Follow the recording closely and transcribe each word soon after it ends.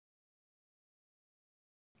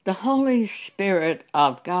The Holy Spirit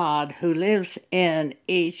of God, who lives in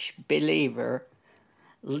each believer,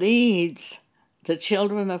 leads the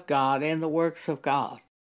children of God in the works of God.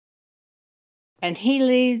 And He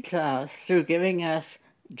leads us through giving us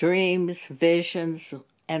dreams, visions,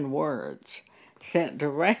 and words sent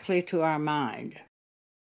directly to our mind.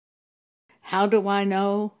 How do I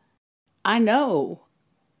know? I know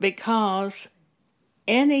because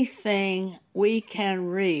anything we can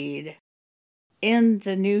read in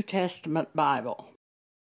the New Testament Bible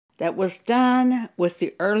that was done with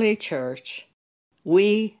the early church,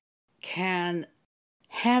 we can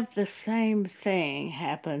have the same thing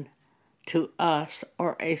happen to us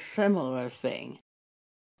or a similar thing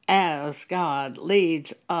as God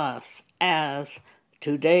leads us as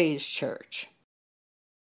today's church.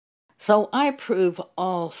 So I prove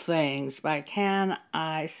all things, but can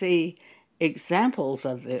I see examples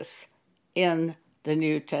of this in the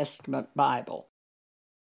New Testament Bible?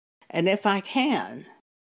 And if I can,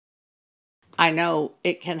 I know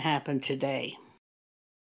it can happen today.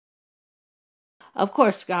 Of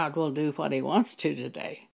course, God will do what He wants to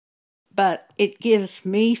today, but it gives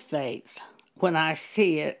me faith when I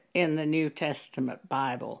see it in the New Testament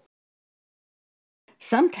Bible.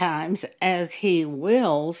 Sometimes, as He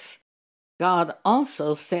wills, God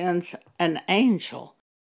also sends an angel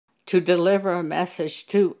to deliver a message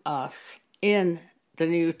to us in the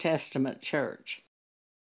New Testament church.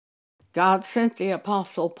 God sent the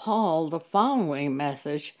Apostle Paul the following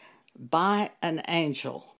message by an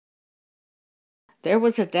angel. There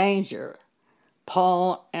was a danger.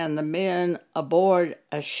 Paul and the men aboard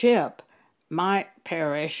a ship might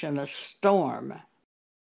perish in a storm.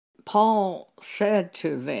 Paul said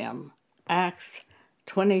to them, Acts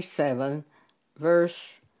 27,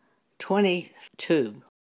 verse 22,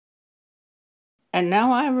 "And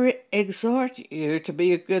now I exhort you to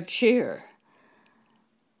be of good cheer,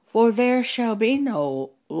 for there shall be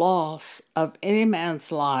no loss of any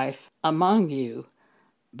man's life among you,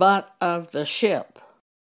 but of the ship.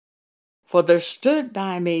 For there stood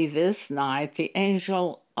by me this night the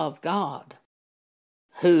angel of God,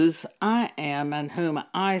 whose I am and whom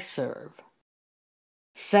I serve,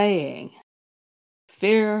 saying,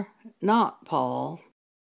 Fear not, Paul,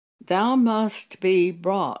 thou must be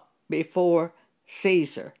brought before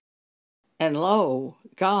Caesar. And lo,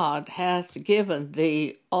 God hath given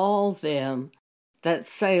thee all them that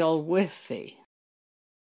sail with thee.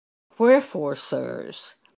 Wherefore,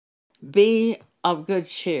 sirs, be of good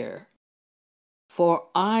cheer, for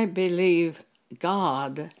I believe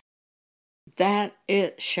God that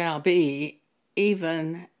it shall be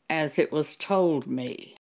even as it was told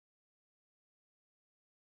me."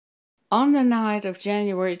 On the night of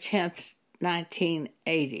January 10th,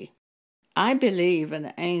 1980, I believe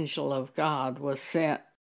an angel of God was sent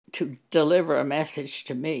to deliver a message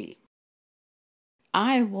to me.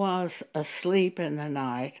 I was asleep in the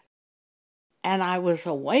night, and I was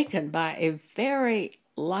awakened by a very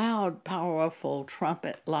loud, powerful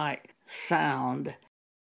trumpet-like sound.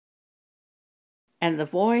 And the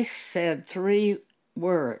voice said 3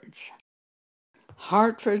 words: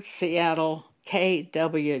 Hartford, Seattle,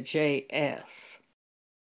 KWJS.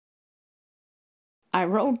 I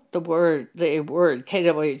wrote the word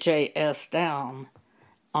KWJS down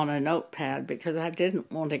on a notepad because I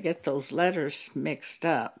didn't want to get those letters mixed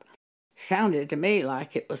up. Sounded to me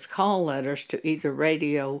like it was call letters to either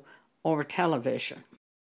radio or television.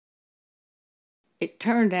 It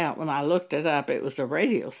turned out when I looked it up, it was a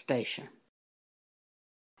radio station.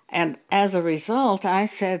 And as a result, I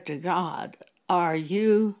said to God, "Are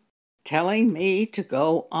you telling me to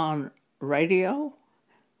go on radio?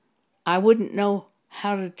 I wouldn't know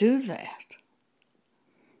how to do that."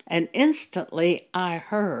 And instantly I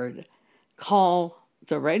heard, "Call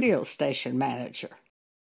the radio station manager."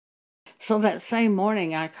 So that same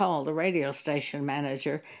morning I called the radio station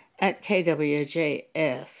manager at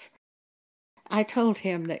KWJS. I told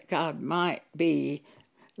him that God might be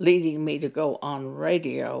leading me to go on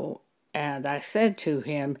radio, and I said to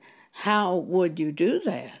him, "How would you do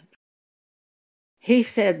that?" He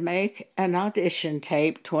said, "Make an audition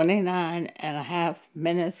tape 29 and a half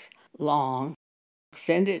minutes long,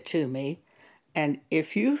 send it to me, and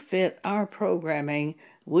if you fit our programming,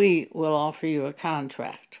 we will offer you a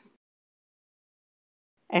contract."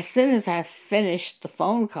 As soon as I finished the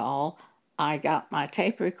phone call, I got my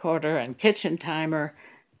tape recorder and kitchen timer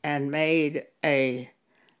and made a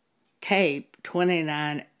tape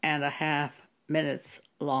 29 and a half minutes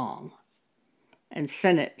long and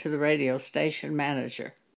sent it to the radio station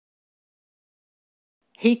manager.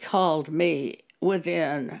 He called me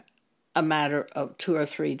within a matter of 2 or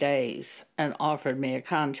 3 days and offered me a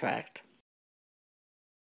contract.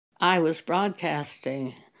 I was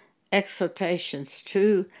broadcasting exhortations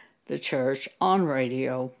to the church on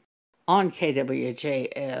radio, on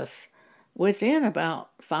KWJS, within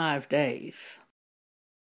about 5 days.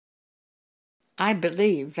 I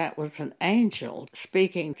believe that was an angel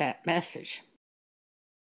speaking that message.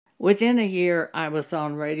 Within a year, I was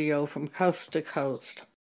on radio from coast to coast,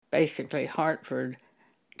 basically Hartford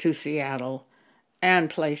to Seattle and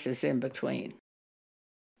places in between,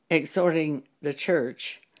 exhorting the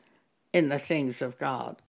church in the things of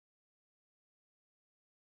God.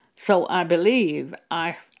 So I believe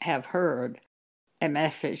I have heard a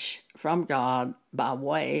message from God by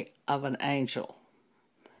way of an angel,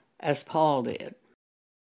 as Paul did.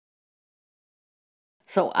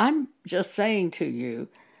 So I'm just saying to you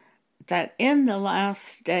that in the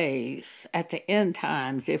last days, at the end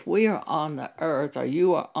times, if we are on the earth or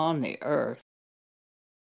you are on the earth,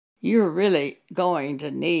 you're really going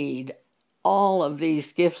to need all of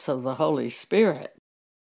these gifts of the Holy Spirit,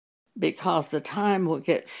 because the time will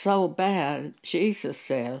get so bad. Jesus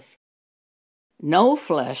says no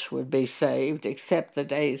flesh would be saved except the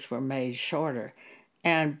days were made shorter,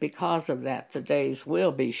 and because of that, the days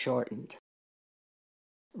will be shortened.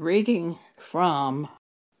 Reading from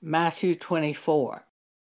Matthew 24.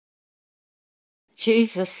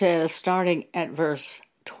 Jesus says, starting at verse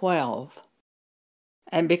 12,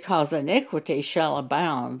 "And because iniquity shall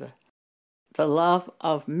abound, the love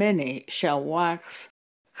of many shall wax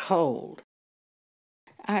cold."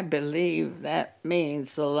 I believe that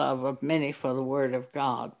means the love of many for the word of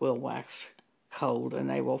God will wax cold and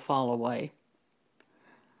they will fall away.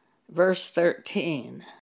 Verse 13,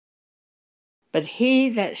 "But he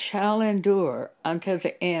that shall endure unto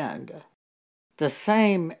the end, the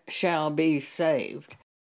same shall be saved."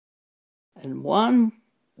 And one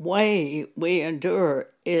way we endure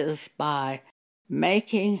is by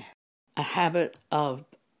making a habit of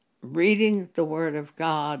reading the Word of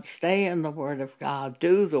God, stay in the Word of God,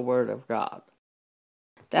 do the Word of God.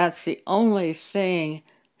 That's the only thing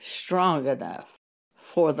strong enough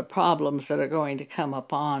for the problems that are going to come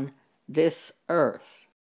upon this earth.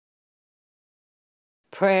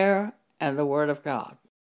 Prayer and the Word of God.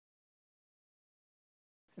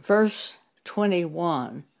 Verse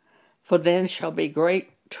 21, "For then shall be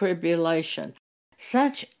great tribulation,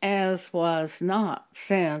 such as was not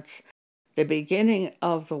since the beginning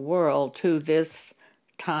of the world to this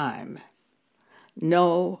time,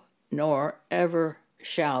 no, nor ever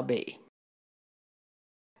shall be.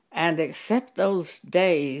 And except those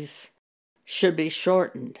days should be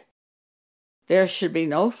shortened, there should be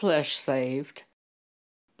no flesh saved,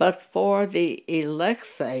 but for the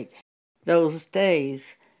elect's sake those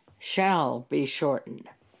days shall be shortened."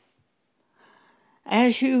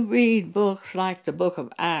 As you read books like the book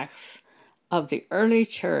of Acts of the early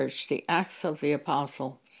church, the Acts of the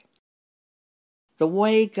Apostles, the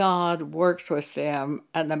way God worked with them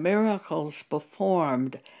and the miracles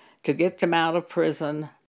performed to get them out of prison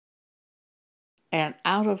and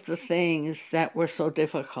out of the things that were so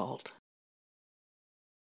difficult.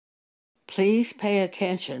 Please pay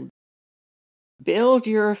attention. Build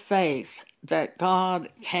your faith that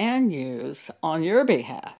God can use on your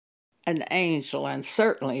behalf an angel and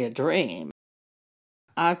certainly a dream.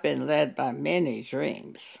 I've been led by many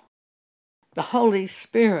dreams. The Holy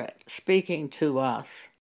Spirit speaking to us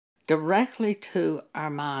directly to our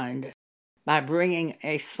mind by bringing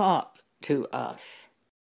a thought to us.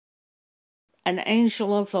 An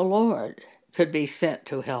angel of the Lord could be sent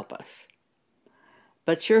to help us.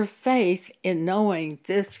 But your faith in knowing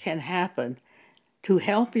this can happen to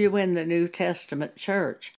help you in the New Testament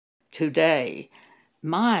church today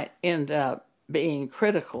might end up being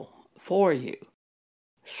critical for you.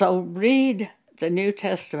 So read the New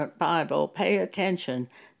Testament Bible, pay attention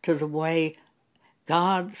to the way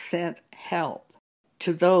God sent help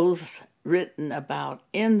to those written about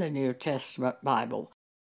in the New Testament Bible.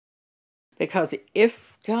 Because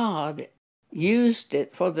if God used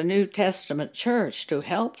it for the New Testament church to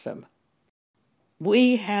help them,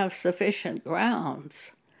 we have sufficient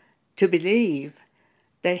grounds to believe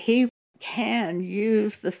that He can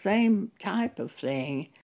use the same type of thing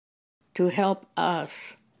to help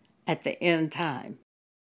us at the end time.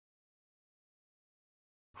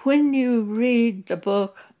 When you read the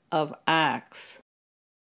book of Acts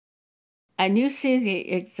and you see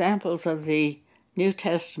the examples of the New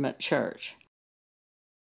Testament church,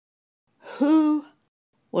 who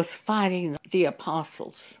was fighting the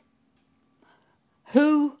apostles?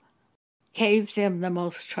 Who gave them the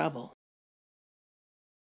most trouble?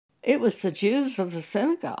 It was the Jews of the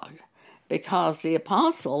synagogue, because the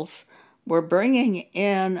apostles were bringing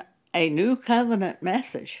in a new covenant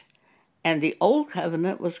message, and the old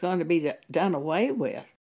covenant was going to be done away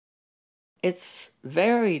with. It's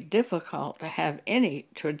very difficult to have any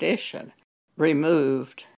tradition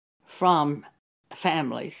removed from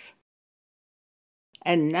families.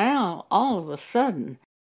 And now, all of a sudden,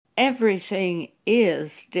 everything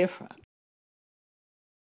is different.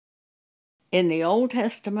 In the Old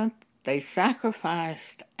Testament, they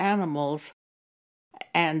sacrificed animals,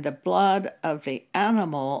 and the blood of the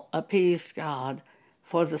animal appeased God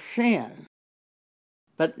for the sin.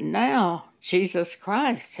 But now, Jesus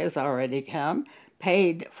Christ has already come,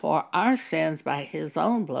 paid for our sins by his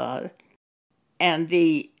own blood, and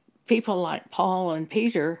the people like Paul and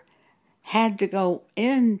Peter had to go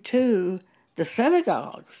into the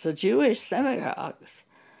synagogues, the Jewish synagogues,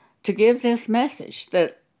 to give this message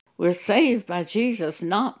that we're saved by Jesus,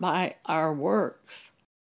 not by our works.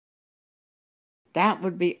 That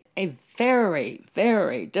would be a very,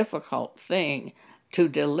 very difficult thing to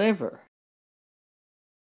deliver.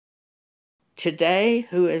 Today,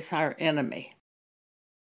 who is our enemy?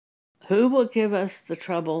 Who will give us the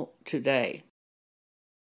trouble today?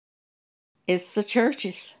 It's the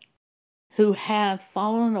churches who have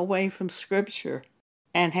fallen away from Scripture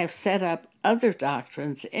and have set up other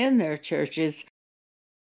doctrines in their churches.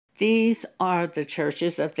 These are the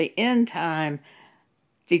churches of the end time,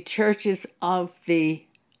 the churches of the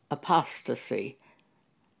apostasy,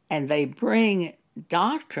 and they bring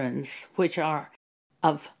doctrines which are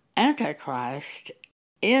of Antichrist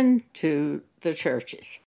into the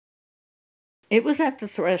churches. It was at the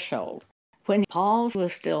threshold when Paul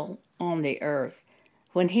was still on the earth,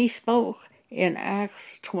 when he spoke in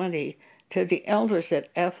Acts 20 to the elders at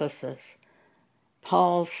Ephesus.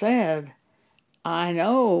 Paul said, I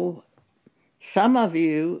know some of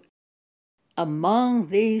you among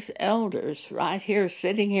these elders right here,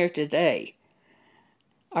 sitting here today,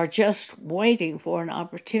 are just waiting for an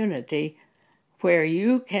opportunity where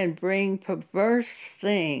you can bring perverse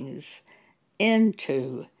things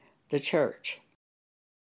into the church.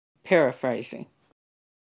 Paraphrasing.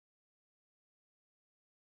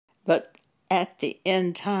 But at the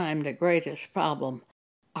end time, the greatest problem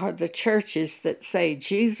are the churches that say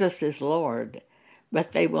Jesus is Lord,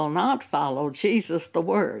 but they will not follow Jesus the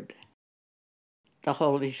Word, the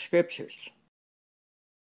Holy Scriptures.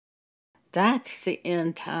 That's the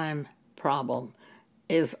end time problem,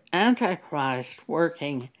 is Antichrist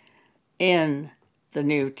working in the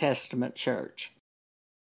New Testament church.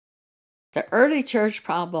 The early church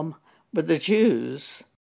problem with the Jews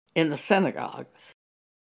in the synagogues.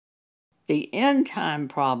 The end time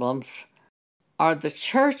problems are the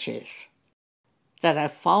churches that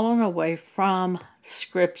have fallen away from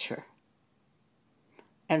Scripture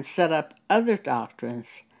and set up other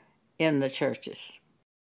doctrines in the churches.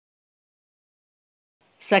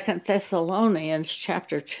 2 Thessalonians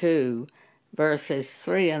chapter 2, verses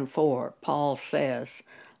 3 and 4, Paul says,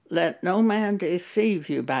 Let no man deceive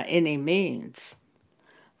you by any means,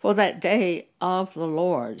 for that day of the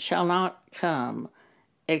Lord shall not come,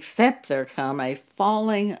 except there come a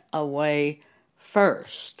falling away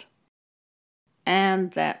first,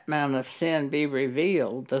 and that man of sin be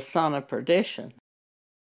revealed, the son of perdition.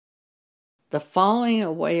 The falling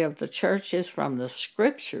away of the churches from the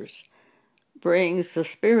Scriptures brings the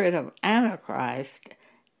spirit of Antichrist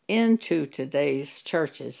into today's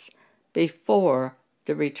churches before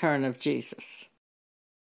the return of Jesus.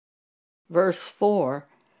 Verse 4,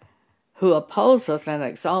 Who opposeth and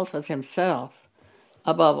exalteth himself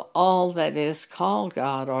above all that is called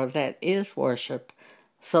God or that is worshipped,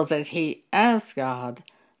 so that he, as God,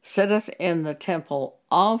 sitteth in the temple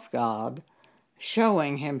of God,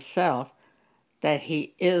 showing himself that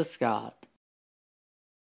he is God.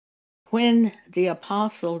 When the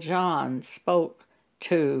Apostle John spoke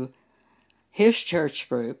to his church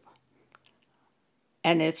group,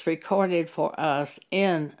 and it's recorded for us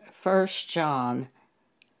in 1 John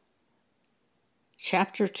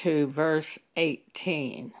chapter 2, verse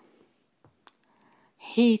 18,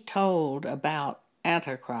 he told about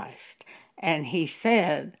Antichrist, and he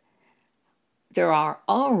said, there are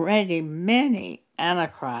already many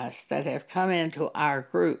Antichrists that have come into our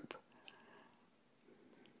group.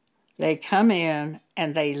 They come in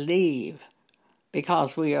and they leave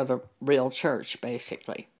because we are the real church,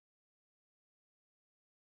 basically.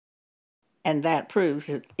 And that proves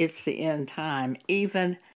that it's the end time.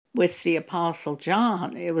 Even with the Apostle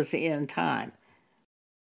John, it was the end time.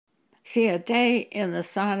 See, a day in the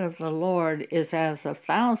sight of the Lord is as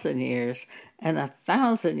 1,000 years, and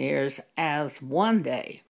 1,000 years as one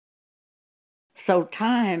day. So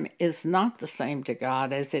time is not the same to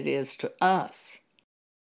God as it is to us.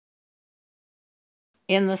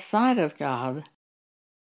 In the sight of God,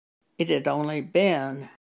 It had only been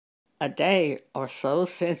a day or so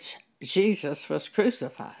since Jesus was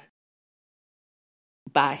crucified.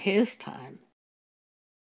 By his time,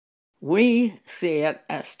 we see it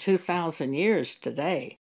as 2,000 years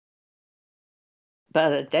today.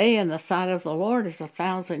 But a day in the sight of the Lord is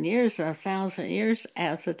 1,000 years, and 1,000 years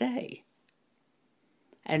as a day.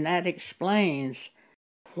 And that explains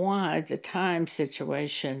why the time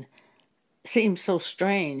situation seems so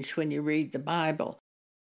strange when you read the Bible.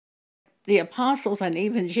 The apostles and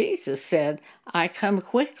even Jesus said, "I come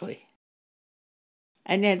quickly."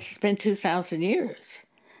 And yet it's been 2,000 years.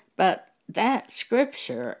 But that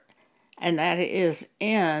scripture, and that is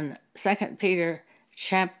in 2 Peter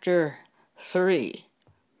chapter 3,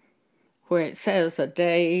 where it says, "A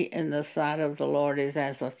day in the sight of the Lord is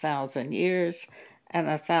as 1,000 years, and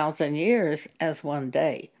 1,000 years as one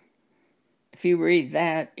day." If you read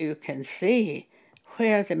that, you can see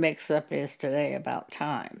where the mix-up is today about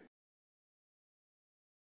time.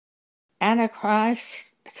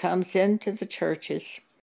 Antichrist comes into the churches,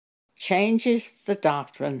 changes the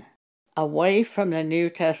doctrine away from the New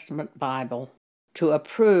Testament Bible to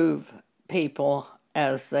approve people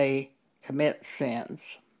as they commit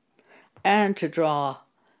sins and to draw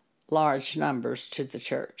large numbers to the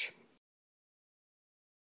church.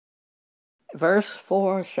 Verse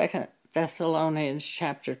 4, 2 Thessalonians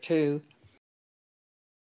chapter 2,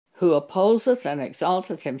 "Who opposeth and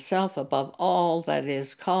exalteth himself above all that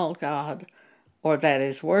is called God, or that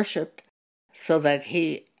is worshipped, so that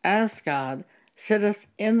he, as God, sitteth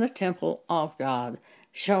in the temple of God,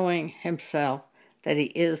 showing himself that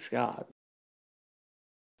he is God."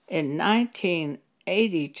 In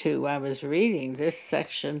 1982, I was reading this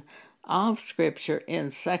section of Scripture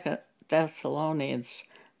in 2 Thessalonians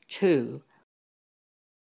 2,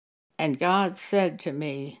 and God said to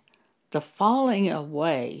me, "The falling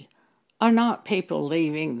away are not people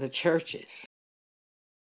leaving the churches.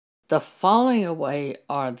 The falling away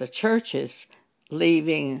are the churches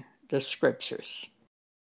leaving the Scriptures."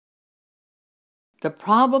 The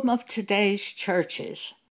problem of today's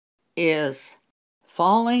churches is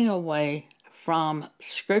falling away from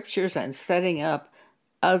Scriptures and setting up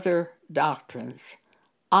other doctrines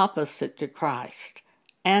opposite to Christ,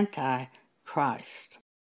 anti-Christ.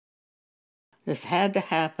 This had to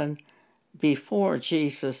happen before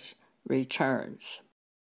Jesus returns.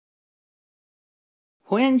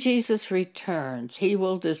 When Jesus returns, he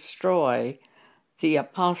will destroy the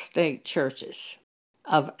apostate churches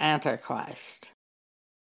of Antichrist.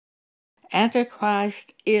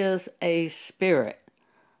 Antichrist is a spirit,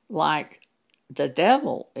 like the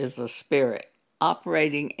devil is a spirit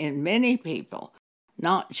operating in many people,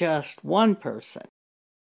 not just one person.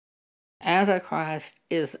 Antichrist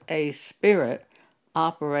is a spirit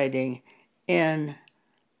operating in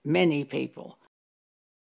many people.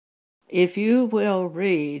 If you will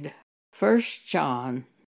read 1 John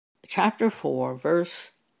chapter 4,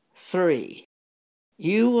 verse 3,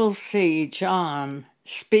 you will see John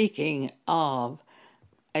speaking of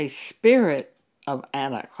a spirit of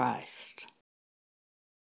Antichrist.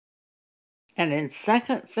 And in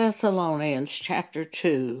 2 Thessalonians chapter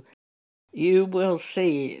 2, you will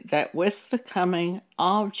see that with the coming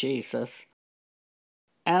of Jesus,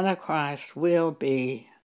 Antichrist will be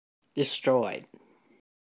destroyed.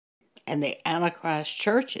 And the Antichrist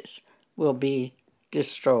churches will be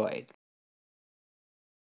destroyed.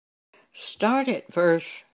 Start at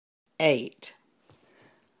verse 8,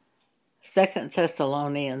 2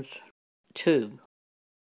 Thessalonians 2.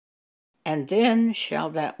 "And then shall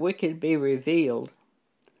that wicked be revealed,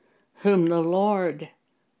 whom the Lord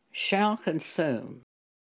shall consume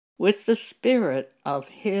with the spirit of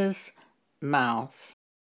his mouth,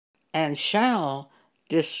 and shall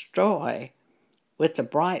destroy with the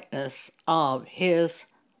brightness of his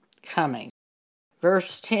coming."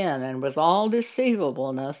 Verse 10, "And with all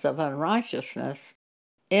deceivableness of unrighteousness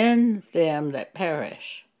in them that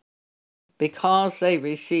perish, because they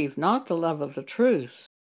receive not the love of the truth,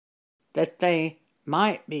 that they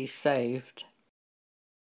might be saved.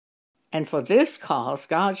 And for this cause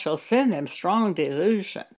God shall send them strong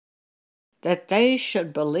delusion, that they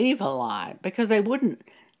should believe a lie," because they wouldn't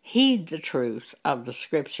heed the truth of the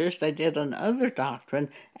Scriptures. They did another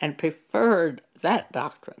doctrine and preferred that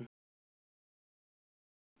doctrine.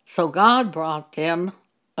 So God brought them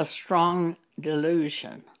a strong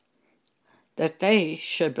delusion, that they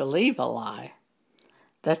should believe a lie,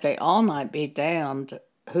 that they all might be damned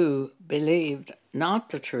who believed not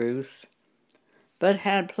the truth, but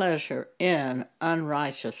had pleasure in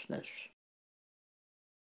unrighteousness.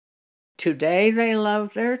 Today they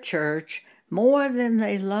love their church more than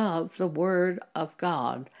they love the Word of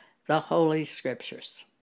God, the Holy Scriptures.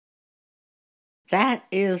 That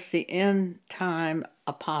is the end time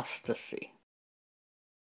apostasy.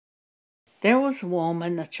 There was a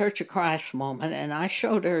woman, a Church of Christ woman, and I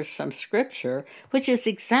showed her some scripture, which is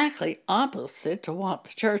exactly opposite to what the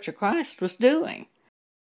Church of Christ was doing.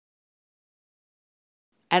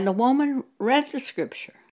 And the woman read the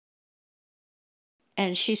scripture.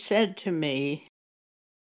 And she said to me,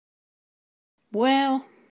 well,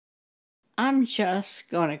 I'm just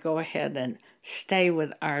going to go ahead and stay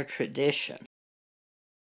with our tradition,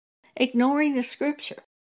 ignoring the scripture.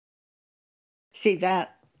 See,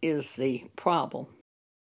 that is the problem.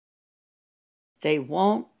 They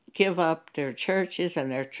won't give up their churches and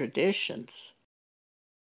their traditions,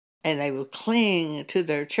 and they will cling to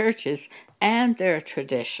their churches and their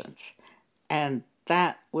traditions, and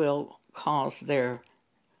that will cause their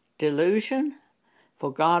delusion,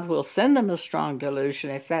 for God will send them a strong delusion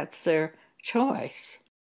if that's their choice,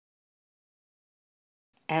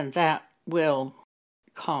 and that will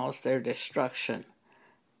cause their destruction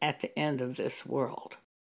at the end of this world.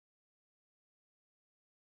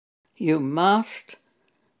 You must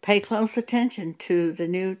pay close attention to the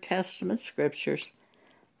New Testament scriptures.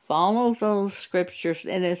 Follow those scriptures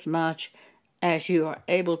inasmuch as you are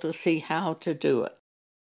able to see how to do it.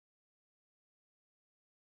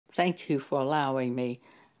 Thank you for allowing me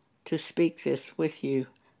to speak this with you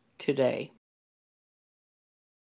today.